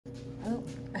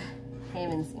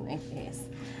can't even see my face.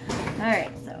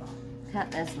 Alright, so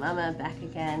Cat Mess Mama back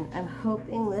again. I'm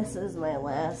hoping this is my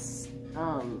last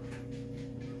time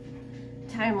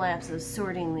lapse of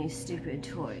sorting these stupid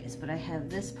toys. But I have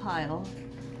this pile,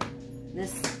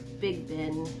 this big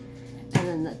bin, and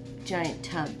then the giant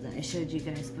tub that I showed you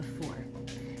guys before.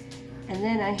 And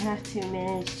then I have to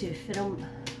manage to fit them,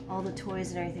 all the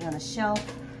toys and everything on the shelf,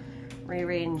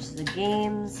 rearrange the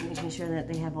games, making sure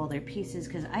that they have all their pieces,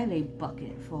 because I have a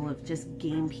bucket full of just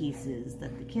game pieces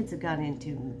that the kids have gotten into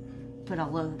and put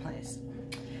all over the place.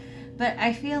 But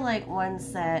I feel like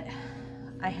once that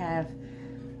I have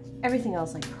everything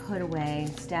else like put away,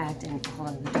 stacked, and hold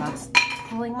on, the dog's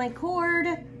pulling my cord.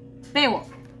 Beowulf!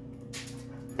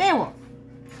 Beowulf!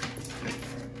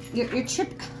 Your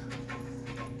chip.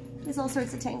 There's all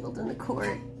sorts of tangled in the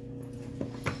cord.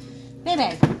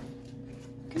 Baby!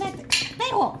 Come back there.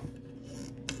 Beowulf!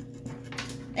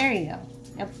 There you go.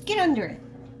 Now get under it.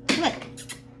 Come on.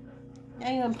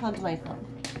 Now you unplugged my phone.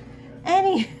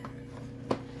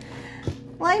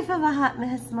 Life of a hot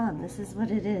mess mom. This is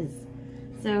what it is.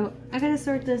 So I gotta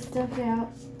sort this stuff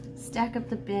out, stack up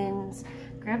the bins,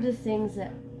 grab the things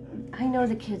that I know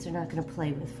the kids are not gonna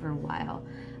play with for a while.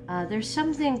 There's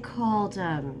something called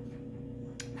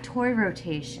toy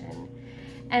rotation.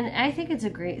 And I think it's a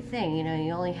great thing. You know,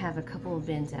 you only have a couple of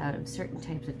bins out of certain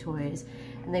types of toys,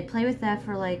 and they play with that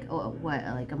for like,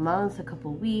 like a month, a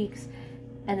couple weeks,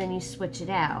 and then you switch it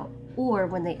out. Or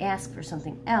when they ask for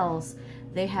something else,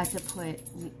 they have to put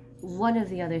one of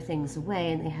the other things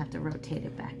away and they have to rotate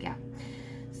it back out.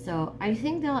 So I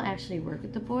think they'll actually work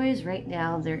with the boys. Right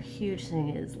now, their huge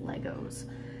thing is Legos.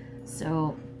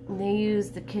 So they use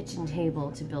the kitchen table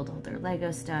to build all their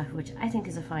Lego stuff, which I think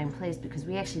is a fine place because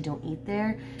we actually don't eat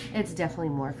there. It's definitely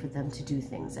more for them to do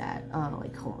things at,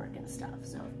 like homework and stuff.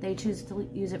 So if they choose to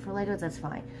use it for Legos, that's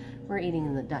fine. We're eating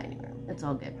in the dining room. It's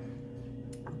all good.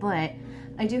 But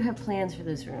I do have plans for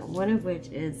this room, one of which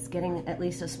is getting at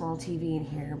least a small TV in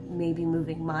here, maybe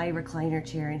moving my recliner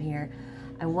chair in here.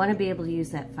 I want to be able to use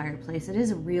that fireplace. It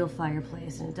is a real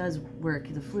fireplace, and it does work.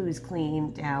 The flue is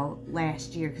cleaned out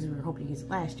last year because we were hoping to use it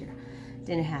last year.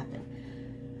 Didn't happen.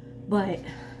 But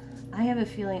I have a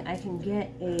feeling I can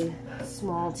get a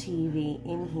small TV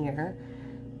in here,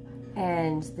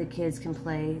 and the kids can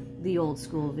play the old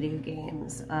school video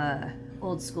games.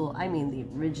 Old school, I mean the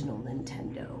original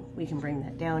Nintendo. We can bring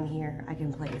that down here. I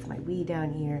can play with my Wii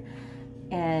down here.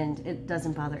 And it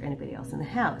doesn't bother anybody else in the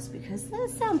house because the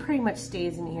sound pretty much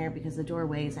stays in here because the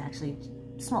doorway is actually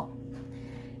small.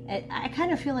 I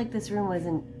kind of feel like this room was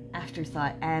an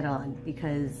afterthought add-on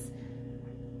because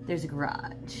there's a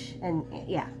garage. And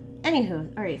yeah,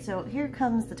 anywho, all right, so here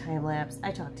comes the time lapse.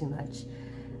 I talk too much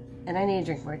and I need to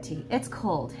drink more tea. It's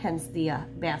cold, hence the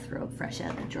bathrobe fresh out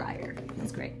of the dryer.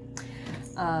 That's great.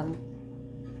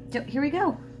 So here we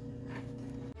go.